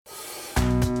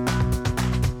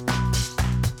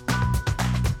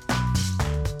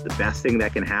best thing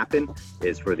that can happen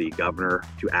is for the governor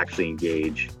to actually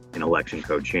engage in election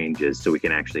code changes so we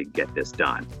can actually get this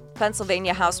done.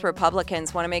 Pennsylvania House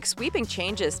Republicans want to make sweeping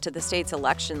changes to the state's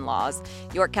election laws.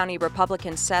 York County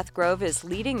Republican Seth Grove is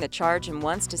leading the charge and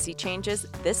wants to see changes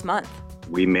this month.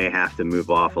 We may have to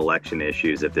move off election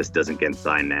issues if this doesn't get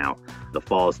signed now. The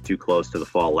fall is too close to the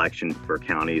fall election for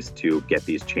counties to get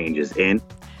these changes in.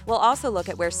 We'll also look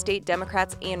at where state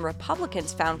Democrats and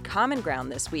Republicans found common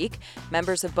ground this week.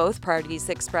 Members of both parties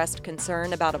expressed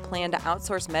concern about a plan to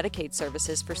outsource Medicaid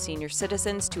services for senior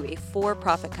citizens to a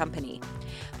for-profit company.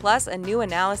 Plus, a new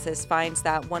analysis finds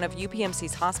that one of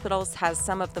UPMC's hospitals has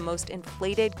some of the most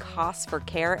inflated costs for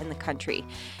care in the country.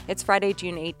 It's Friday,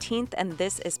 June 18th, and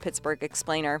this is Pittsburgh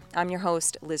Explainer. I'm your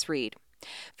host, Liz Reed.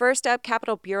 First up,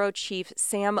 Capitol Bureau Chief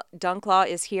Sam Dunklaw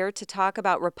is here to talk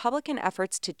about Republican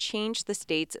efforts to change the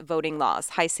state's voting laws.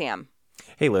 Hi, Sam.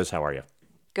 Hey, Liz. How are you?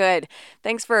 Good.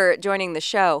 Thanks for joining the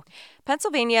show.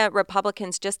 Pennsylvania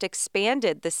Republicans just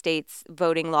expanded the state's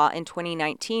voting law in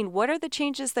 2019. What are the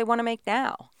changes they want to make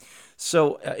now?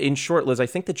 So, in short, Liz, I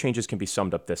think the changes can be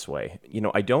summed up this way.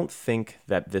 I don't think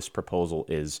that this proposal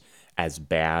is as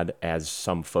bad as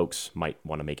some folks might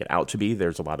want to make it out to be.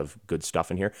 There's a lot of good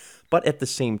stuff in here. But at the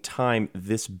same time,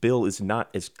 this bill is not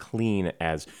as clean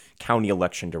as county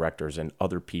election directors and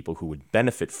other people who would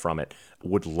benefit from it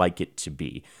would like it to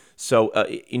be. So,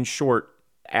 in short,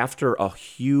 after a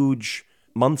huge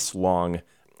months-long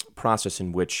process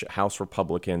in which House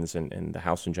Republicans and the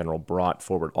House in general brought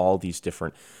forward all these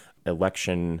different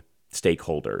election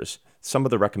stakeholders, some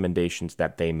of the recommendations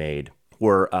that they made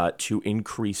were to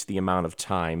increase the amount of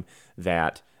time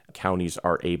that counties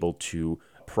are able to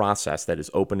process, that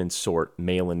is open and sort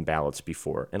mail-in ballots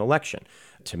before an election,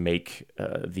 to make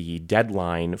the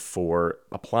deadline for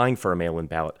applying for a mail-in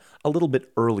ballot a little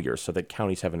bit earlier so that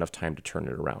counties have enough time to turn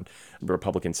it around.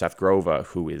 Republican Seth Grove,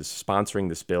 who is sponsoring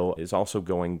this bill, is also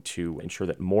going to ensure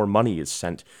that more money is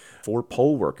sent for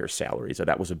poll worker salaries.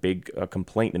 That was a big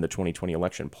complaint in the 2020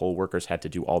 election. Poll workers had to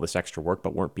do all this extra work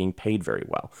but weren't being paid very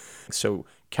well. So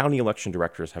county election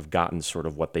directors have gotten sort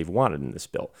of what they've wanted in this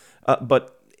bill.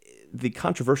 But the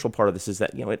controversial part of this is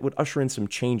that, it would usher in some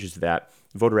changes that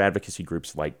voter advocacy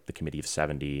groups like the Committee of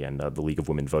 70 and the League of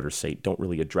Women Voters say don't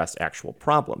really address actual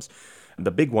problems.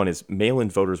 The big one is mail-in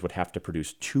voters would have to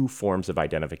produce 2 forms of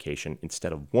identification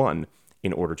instead of 1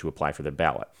 in order to apply for their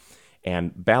ballot.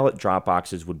 And ballot drop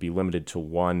boxes would be limited to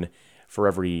 1 for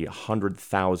every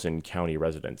 100,000 county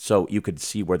residents. So you could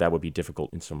see where that would be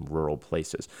difficult in some rural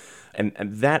places. And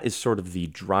that is sort of the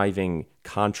driving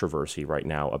controversy right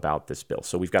now about this bill.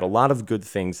 So we've got a lot of good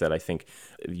things that I think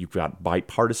you've got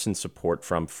bipartisan support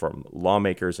from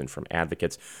lawmakers and from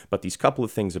advocates, but these couple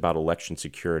of things about election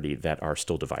security that are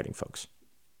still dividing folks.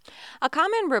 A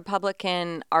common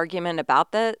Republican argument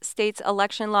about the state's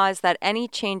election law is that any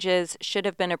changes should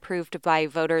have been approved by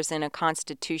voters in a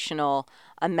constitutional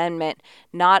amendment,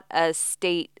 not a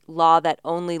state law that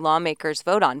only lawmakers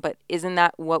vote on. But isn't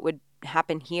that what would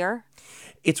happen here?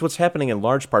 It's what's happening in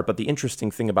large part, but the interesting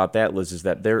thing about that, Liz, is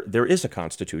that there is a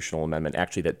constitutional amendment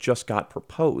actually that just got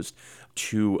proposed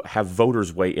to have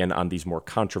voters weigh in on these more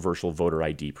controversial voter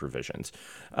ID provisions.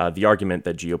 The argument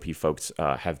that GOP folks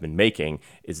have been making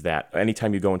is that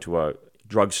anytime you go into a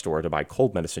drugstore to buy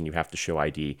cold medicine, you have to show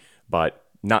ID, but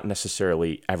not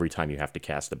necessarily every time you have to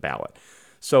cast a ballot.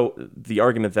 So the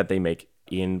argument that they make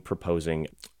in proposing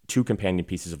 2 companion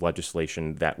pieces of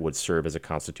legislation that would serve as a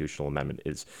constitutional amendment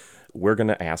is we're going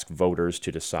to ask voters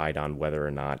to decide on whether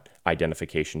or not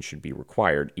identification should be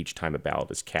required each time a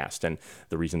ballot is cast. And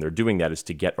the reason they're doing that is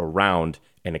to get around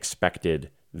an expected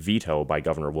veto by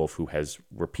Governor Wolf, who has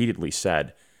repeatedly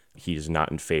said he is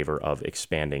not in favor of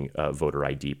expanding voter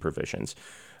ID provisions.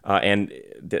 And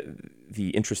the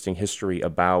interesting history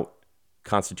about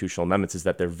constitutional amendments is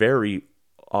that they're very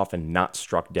often not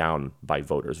struck down by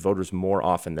voters. Voters more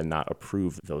often than not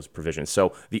approve those provisions.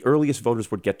 So the earliest voters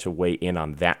would get to weigh in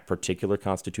on that particular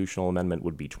constitutional amendment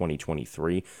would be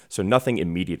 2023. So nothing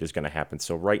immediate is going to happen.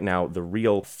 So right now, the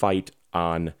real fight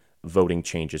on voting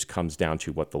changes comes down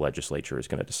to what the legislature is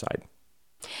going to decide.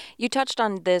 You touched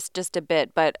on this just a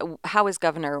bit, but how is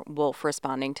Governor Wolf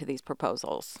responding to these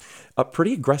proposals?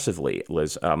 Pretty aggressively,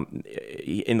 Liz.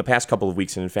 In the past couple of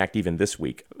weeks, and in fact, even this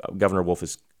week, Governor Wolf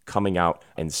is coming out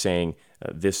and saying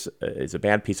this is a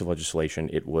bad piece of legislation.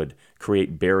 It would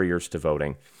create barriers to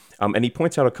voting. And he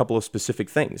points out a couple of specific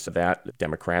things that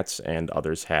Democrats and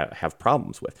others have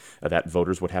problems with, that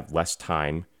voters would have less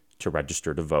time to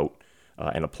register to vote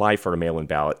and apply for a mail-in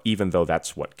ballot, even though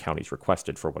that's what counties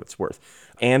requested for what it's worth,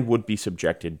 and would be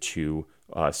subjected to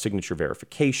signature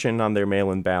verification on their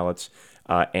mail-in ballots,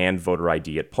 and voter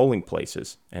ID at polling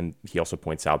places. And he also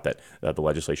points out that the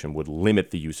legislation would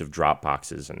limit the use of drop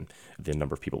boxes and the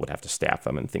number of people would have to staff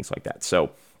them and things like that.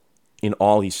 So in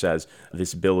all, he says,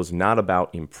 this bill is not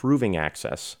about improving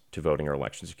access to voting or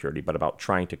election security, but about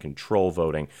trying to control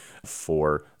voting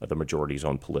for the majority's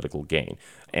own political gain.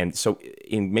 And so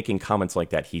in making comments like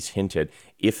that, he's hinted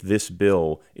if this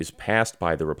bill is passed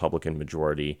by the Republican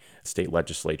majority state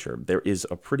legislature, there is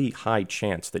a pretty high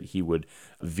chance that he would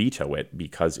veto it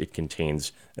because it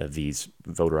contains these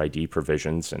voter ID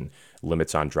provisions and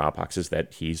limits on drop boxes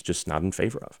that he's just not in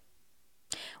favor of.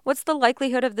 What's the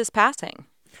likelihood of this passing?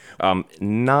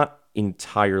 Not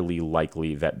entirely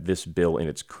likely that this bill in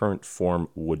its current form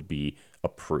would be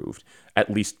approved,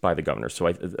 at least by the governor. So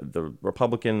the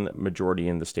Republican majority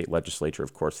in the state legislature,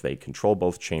 of course, they control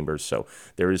both chambers. So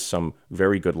there is some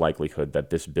very good likelihood that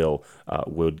this bill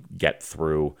would get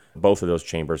through both of those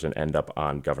chambers and end up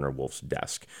on Governor Wolf's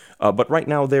desk. But right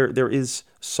now, there is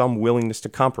some willingness to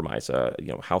compromise.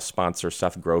 House sponsor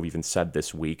Seth Grove even said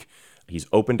this week he's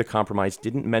open to compromise,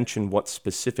 didn't mention what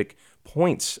specific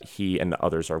points he and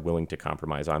others are willing to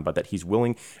compromise on, but that he's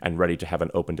willing and ready to have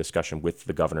an open discussion with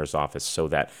the governor's office so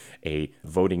that a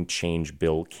voting change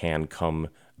bill can come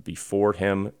before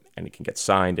him and it can get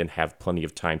signed and have plenty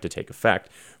of time to take effect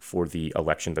for the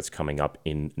election that's coming up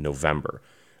in November.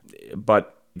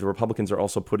 But the Republicans are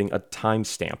also putting a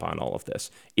timestamp on all of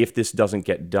this. If this doesn't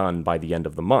get done by the end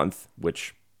of the month,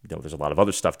 which there's a lot of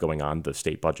other stuff going on, the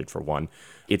state budget for one,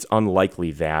 it's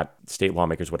unlikely that state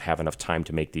lawmakers would have enough time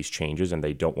to make these changes, and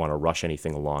they don't want to rush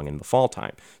anything along in the fall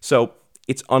time. So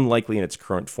it's unlikely in its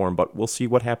current form, but we'll see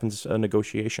what happens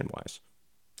negotiation-wise.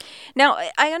 Now,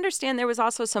 I understand there was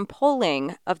also some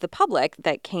polling of the public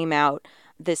that came out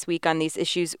this week on these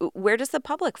issues. Where does the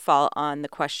public fall on the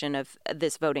question of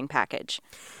this voting package?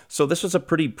 So this was a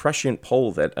pretty prescient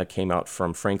poll that came out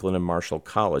from Franklin and Marshall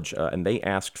College, and they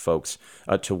asked folks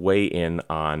to weigh in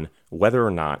on whether or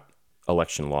not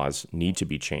election laws need to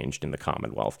be changed in the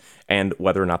Commonwealth and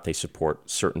whether or not they support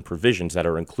certain provisions that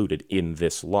are included in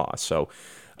this law. So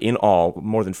in all,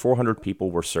 more than 400 people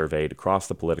were surveyed across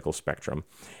the political spectrum,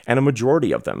 and a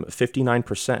majority of them,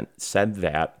 59%, said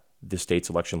that the state's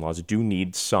election laws do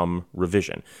need some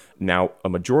revision. Now, a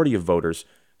majority of voters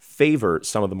favor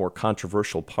some of the more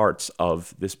controversial parts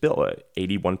of this bill.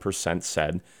 81%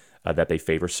 said that they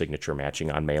favor signature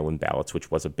matching on mail-in ballots, which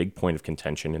was a big point of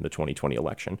contention in the 2020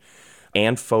 election,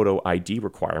 and photo ID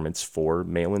requirements for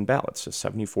mail-in ballots.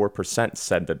 74%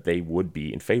 said that they would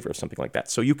be in favor of something like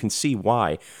that. So you can see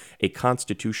why a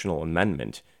constitutional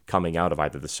amendment coming out of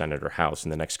either the Senate or House in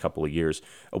the next couple of years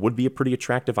would be a pretty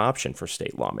attractive option for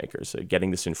state lawmakers.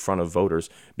 Getting this in front of voters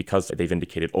because they've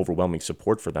indicated overwhelming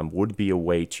support for them would be a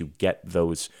way to get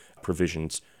those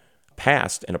provisions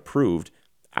passed and approved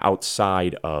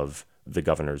outside of the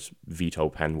governor's veto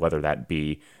pen, whether that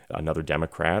be another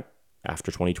Democrat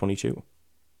after 2022.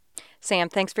 Sam,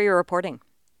 thanks for your reporting.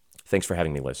 Thanks for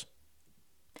having me, Liz.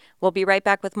 We'll be right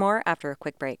back with more after a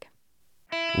quick break.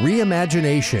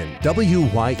 Reimagination,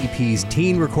 WYEP's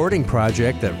teen recording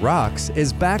project that rocks,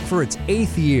 is back for its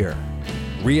 8th year.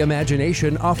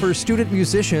 Reimagination offers student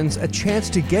musicians a chance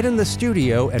to get in the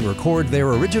studio and record their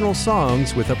original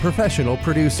songs with a professional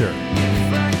producer.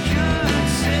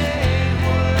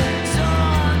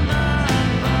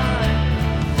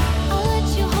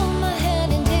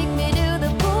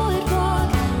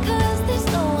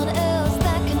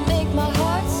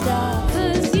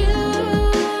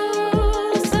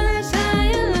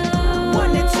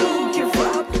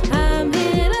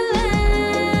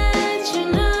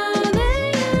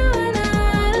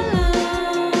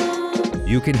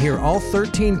 You can hear all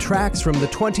 13 tracks from the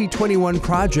 2021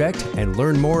 project and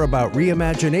learn more about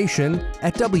Reimagination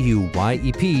at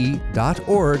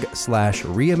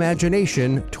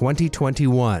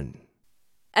wyep.org/reimagination2021.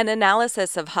 An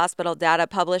analysis of hospital data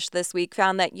published this week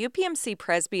found that UPMC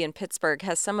Presby in Pittsburgh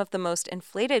has some of the most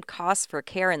inflated costs for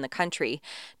care in the country.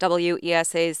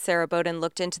 WESA's Sarah Bowden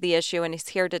looked into the issue and is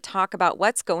here to talk about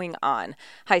what's going on.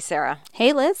 Hi, Sarah.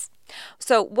 Hey, Liz.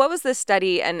 So what was this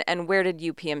study and where did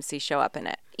UPMC show up in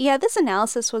it? Yeah, this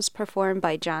analysis was performed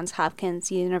by Johns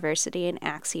Hopkins University and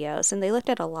Axios, and they looked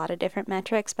at a lot of different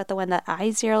metrics, but the one that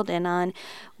I zeroed in on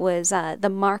was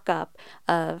the markup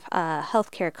of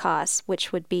healthcare costs,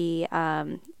 which would be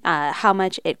how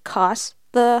much it costs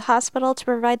the hospital to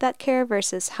provide that care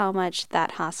versus how much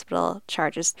that hospital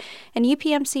charges. And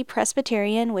UPMC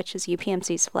Presbyterian, which is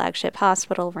UPMC's flagship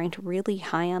hospital, ranked really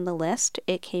high on the list.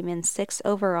 It came in 6th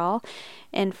overall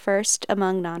and first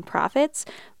among nonprofits.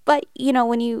 But, you know,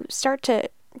 when you start to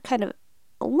kind of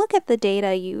look at the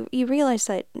data, you realize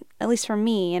that at least for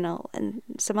me, and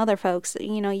some other folks,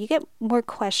 you get more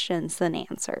questions than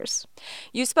answers.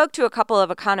 You spoke to a couple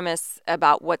of economists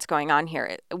about what's going on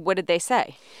here. What did they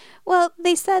say? Well,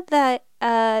 they said that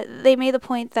they made the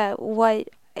point that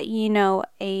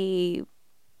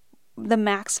the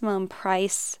maximum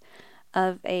price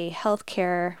of a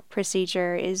healthcare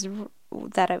procedure is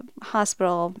that a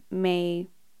hospital may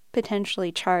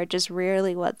potentially charge is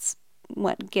rarely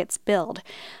what gets billed.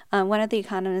 One of the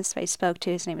economists I spoke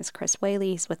to, his name is Chris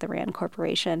Whaley, he's with the RAND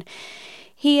Corporation.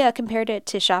 He compared it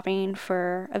to shopping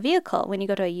for a vehicle. When you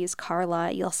go to a used car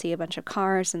lot, you'll see a bunch of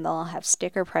cars and they'll all have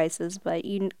sticker prices, but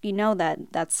you know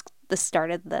that's the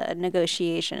start of the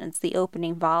negotiation. It's the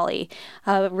opening volley.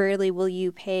 Rarely will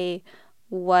you pay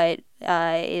what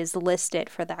is listed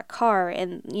for that car.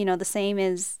 And, the same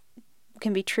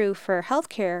can be true for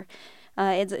healthcare.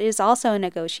 It is also a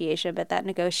negotiation, but that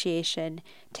negotiation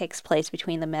takes place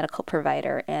between the medical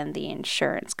provider and the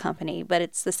insurance company. But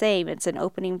it's the same. It's an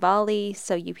opening volley.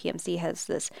 So UPMC has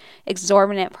this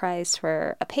exorbitant price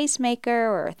for a pacemaker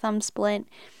or a thumb splint.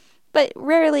 But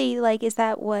rarely, is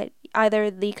that what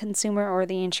either the consumer or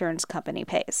the insurance company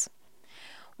pays?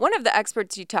 One of the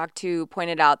experts you talked to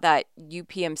pointed out that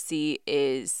UPMC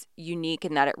is unique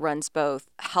in that it runs both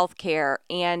healthcare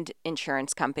and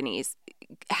insurance companies.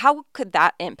 How could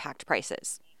that impact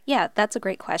prices? Yeah, that's a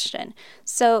great question.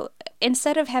 So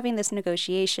instead of having this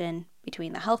negotiation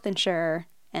between the health insurer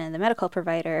and the medical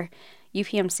provider,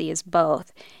 UPMC is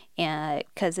both,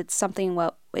 because it's something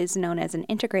what is known as an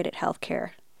integrated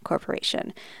healthcare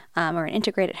corporation, or an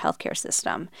integrated healthcare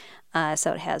system.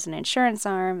 So it has an insurance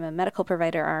arm, a medical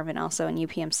provider arm, and also in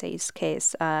UPMC's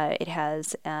case, it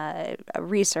has a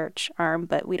research arm,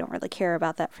 but we don't really care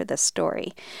about that for this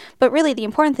story. But really the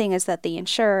important thing is that the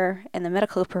insurer and the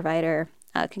medical provider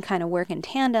can kind of work in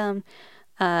tandem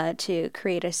to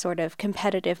create a sort of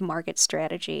competitive market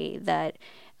strategy that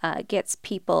gets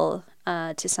people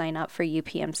to sign up for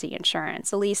UPMC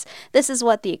insurance. At least this is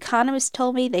what the economists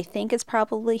told me they think is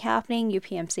probably happening.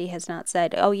 UPMC has not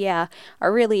said, oh yeah,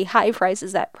 our really high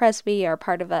prices at Presby are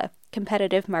part of a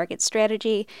competitive market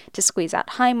strategy to squeeze out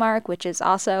Highmark, which is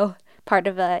also part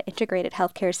of an integrated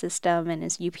healthcare system and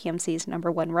is UPMC's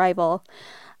number one rival.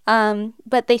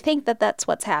 But they think that that's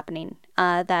what's happening,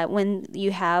 that when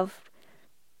you have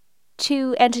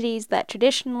two entities that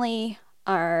traditionally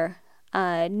are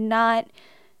not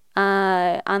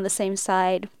on the same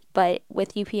side, but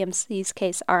with UPMC's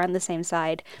case are on the same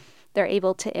side, they're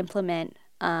able to implement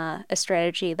a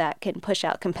strategy that can push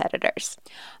out competitors.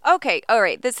 Okay, all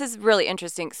right. This is really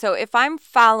interesting. So if I'm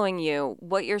following you,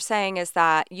 what you're saying is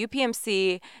that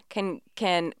UPMC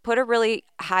can put a really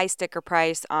high sticker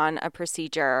price on a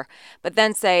procedure, but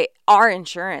then say our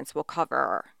insurance will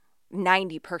cover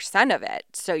 90% of it.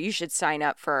 So you should sign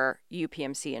up for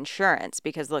UPMC insurance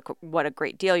because look what a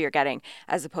great deal you're getting,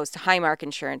 as opposed to Highmark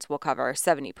insurance will cover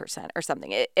 70% or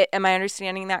something. Am I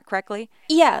understanding that correctly?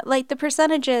 Yeah, the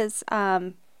percentages,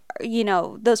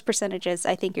 those percentages,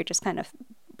 I think you're just kind of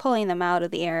pulling them out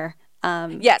of the air.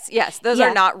 Yes, those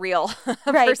are not real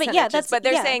right, percentages. But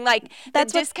they're saying the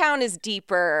discount is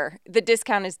deeper. The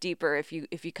discount is deeper if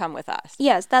you come with us.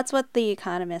 Yes, that's what the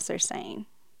economists are saying.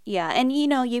 Yeah, and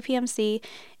UPMC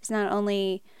is not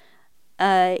only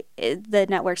the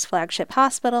network's flagship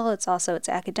hospital, it's also its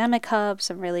academic hub,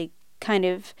 some really kind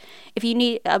of, if you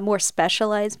need a more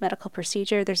specialized medical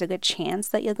procedure, there's a good chance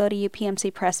that you'll go to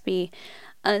UPMC Presby.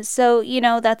 So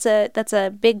that's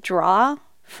a big draw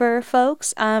for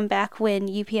folks. Back when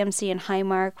UPMC and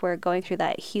Highmark were going through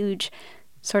that huge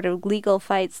sort of legal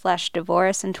fight /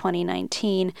 divorce in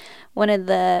 2019, one of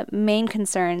the main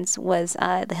concerns was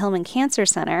the Hillman Cancer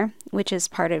Center, which is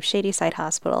part of Shadyside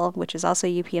Hospital, which is also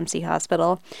UPMC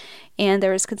Hospital. And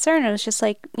there was concern. It was just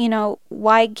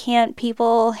why can't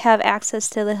people have access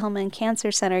to the Hillman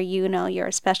Cancer Center? You're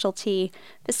a specialty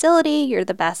facility. You're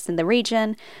the best in the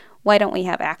region. Why don't we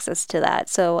have access to that?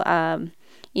 So,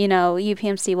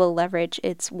 UPMC will leverage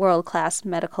its world-class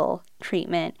medical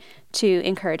treatment to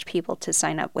encourage people to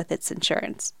sign up with its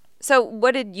insurance. So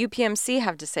what did UPMC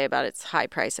have to say about its high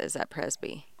prices at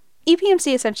Presby?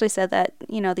 UPMC essentially said that,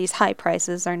 these high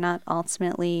prices are not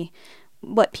ultimately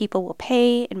what people will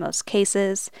pay in most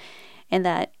cases, and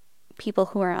that people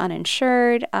who are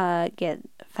uninsured get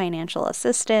financial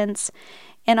assistance.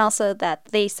 And also that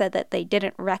they said that they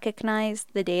didn't recognize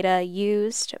the data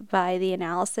used by the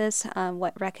analysis.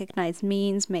 What recognize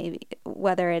means, maybe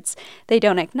whether it's they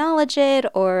don't acknowledge it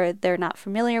or they're not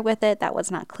familiar with it. That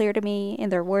was not clear to me in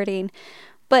their wording.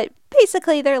 But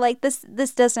basically, they're like, this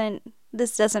doesn't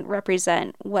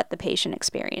represent what the patient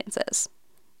experience is.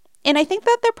 And I think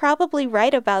that they're probably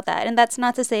right about that. And that's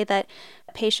not to say that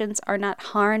patients are not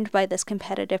harmed by this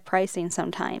competitive pricing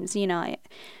sometimes.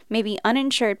 Maybe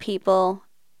uninsured people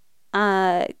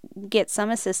get some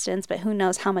assistance, but who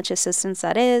knows how much assistance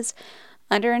that is.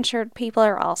 Underinsured people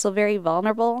are also very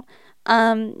vulnerable.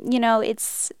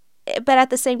 But at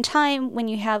the same time, when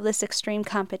you have this extreme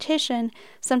competition,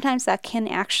 sometimes that can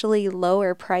actually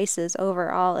lower prices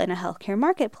overall in a healthcare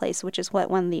marketplace, which is what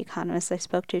one of the economists I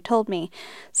spoke to told me.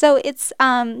 So it's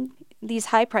these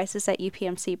high prices at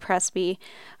UPMC Presby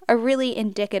are really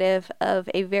indicative of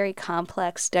a very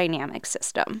complex dynamic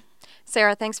system.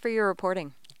 Sarah, thanks for your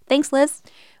reporting. Thanks, Liz.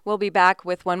 We'll be back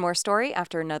with one more story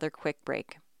after another quick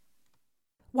break.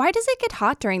 Why does it get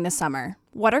hot during the summer?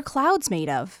 What are clouds made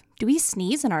of? Do we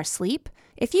sneeze in our sleep?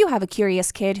 If you have a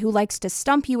curious kid who likes to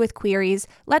stump you with queries,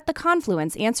 let the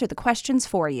Confluence answer the questions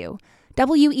for you.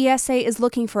 WESA is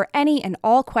looking for any and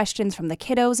all questions from the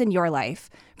kiddos in your life,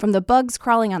 from the bugs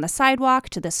crawling on the sidewalk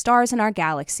to the stars in our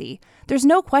galaxy. There's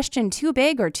no question too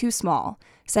big or too small.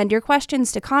 Send your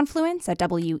questions to Confluence at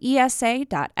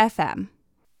wesa.fm.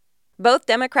 Both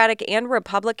Democratic and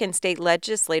Republican state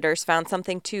legislators found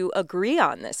something to agree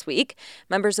on this week.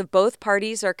 Members of both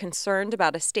parties are concerned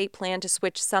about a state plan to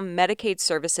switch some Medicaid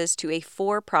services to a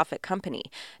for-profit company.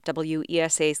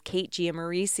 WESA's Kate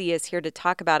Giammarese is here to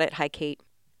talk about it. Hi, Kate.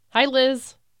 Hi,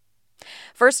 Liz.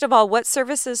 First of all, what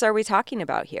services are we talking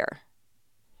about here?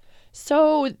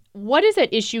 So what is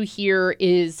at issue here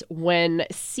is when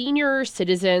senior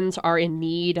citizens are in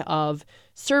need of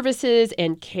services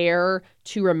and care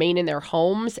to remain in their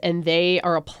homes and they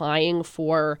are applying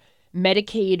for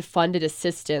Medicaid-funded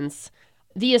assistance,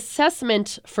 the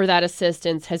assessment for that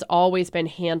assistance has always been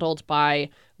handled by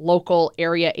local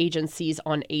area agencies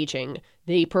on aging.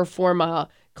 They perform a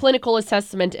clinical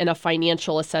assessment and a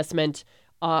financial assessment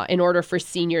in order for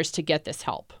seniors to get this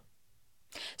help.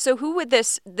 So who would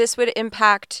this would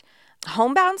impact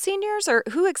homebound seniors, or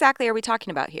who exactly are we talking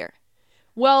about here?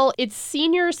 Well, it's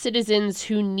senior citizens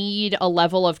who need a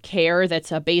level of care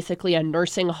that's basically a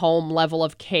nursing home level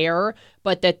of care,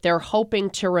 but that they're hoping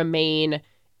to remain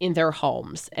in their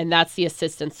homes. And that's the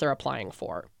assistance they're applying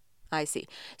for. I see.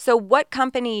 So what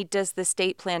company does the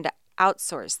state plan to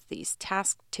outsource these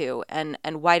tasks to, and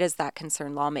why does that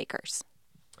concern lawmakers?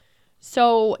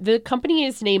 So the company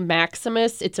is named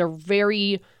Maximus. It's a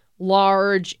very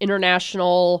large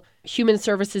international human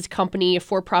services company, a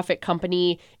for-profit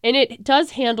company, and it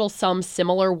does handle some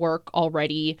similar work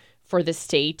already for the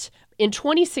state. In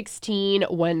 2016,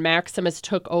 when Maximus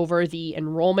took over the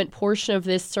enrollment portion of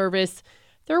this service,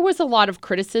 there was a lot of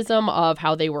criticism of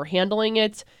how they were handling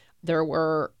it. There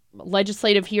were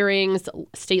legislative hearings.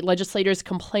 State legislators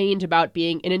complained about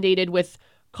being inundated with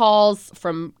calls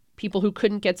from people who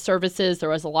couldn't get services. There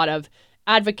was a lot of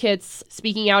advocates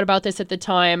speaking out about this at the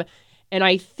time. And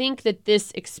I think that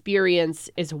this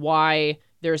experience is why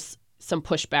there's some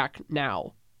pushback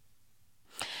now.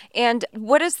 And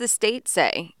what does the state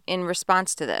say in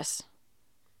response to this?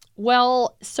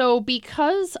 Well, so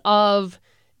because of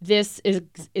this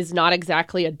is not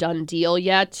exactly a done deal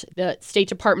yet, the State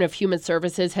Department of Human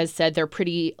Services has said they're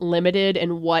pretty limited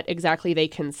in what exactly they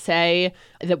can say.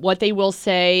 That what they will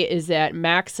say is that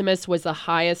Maximus was the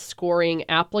highest scoring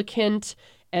applicant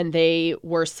and they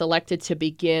were selected to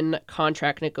begin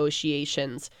contract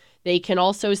negotiations. They can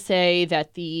also say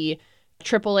that the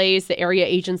AAAs, the area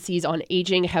agencies on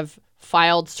aging, have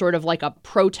filed sort of like a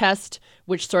protest,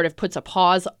 which sort of puts a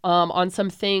pause on some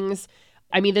things.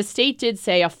 I mean, the state did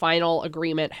say a final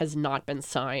agreement has not been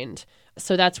signed.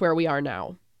 So that's where we are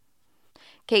now.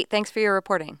 Kate, thanks for your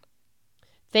reporting.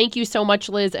 Thank you so much,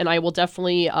 Liz. And I will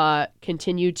definitely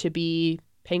continue to be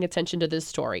paying attention to this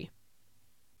story.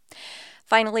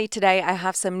 Finally, today I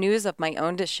have some news of my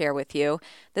own to share with you.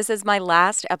 This is my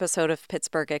last episode of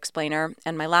Pittsburgh Explainer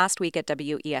and my last week at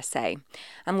WESA.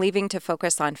 I'm leaving to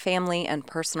focus on family and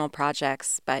personal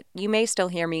projects, but you may still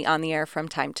hear me on the air from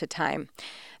time to time.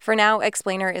 For now,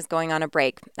 Explainer is going on a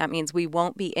break. That means we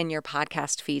won't be in your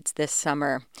podcast feeds this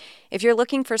summer. If you're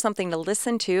looking for something to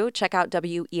listen to, check out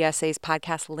WESA's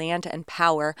podcast Land and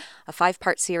Power, a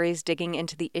 5-part series digging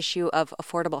into the issue of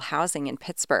affordable housing in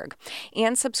Pittsburgh.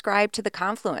 And subscribe to The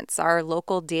Confluence, our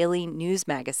local daily news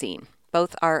magazine.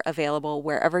 Both are available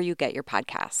wherever you get your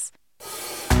podcasts.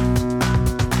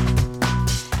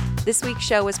 This week's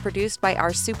show was produced by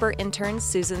our super intern,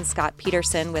 Susan Scott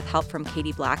Peterson, with help from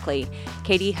Katie Blackley.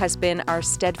 Katie has been our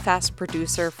steadfast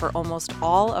producer for almost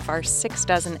all of our 6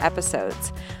 dozen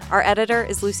episodes. Our editor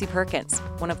is Lucy Perkins,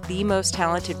 one of the most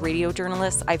talented radio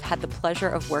journalists I've had the pleasure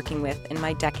of working with in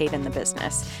my decade in the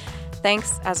business.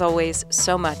 Thanks, as always,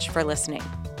 so much for listening.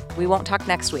 We won't talk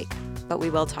next week, but we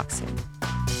will talk soon.